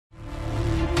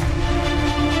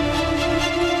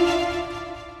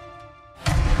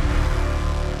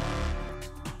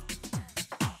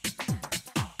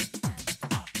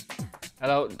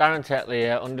Hello, Darren Tetley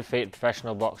here, undefeated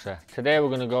professional boxer. Today we're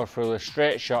going to go through a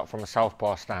straight shot from a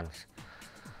southpaw stance.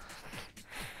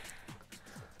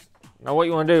 Now what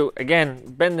you want to do, again,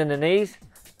 bending the knees,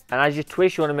 and as you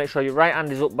twist you want to make sure your right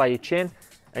hand is up by your chin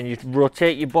and you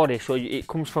rotate your body so it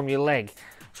comes from your leg.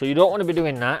 So you don't want to be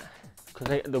doing that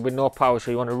because there'll be no power, so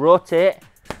you want to rotate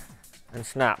and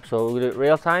snap. So we'll do it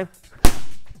real time.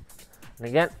 And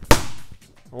again,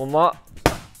 one more.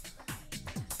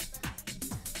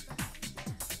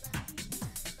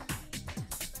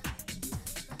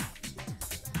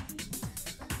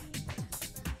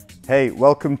 Hey,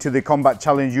 welcome to the Combat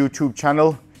Challenge YouTube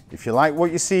channel. If you like what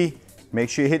you see, make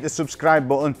sure you hit the subscribe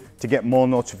button to get more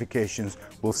notifications.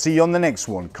 We'll see you on the next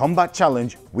one. Combat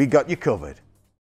Challenge, we got you covered.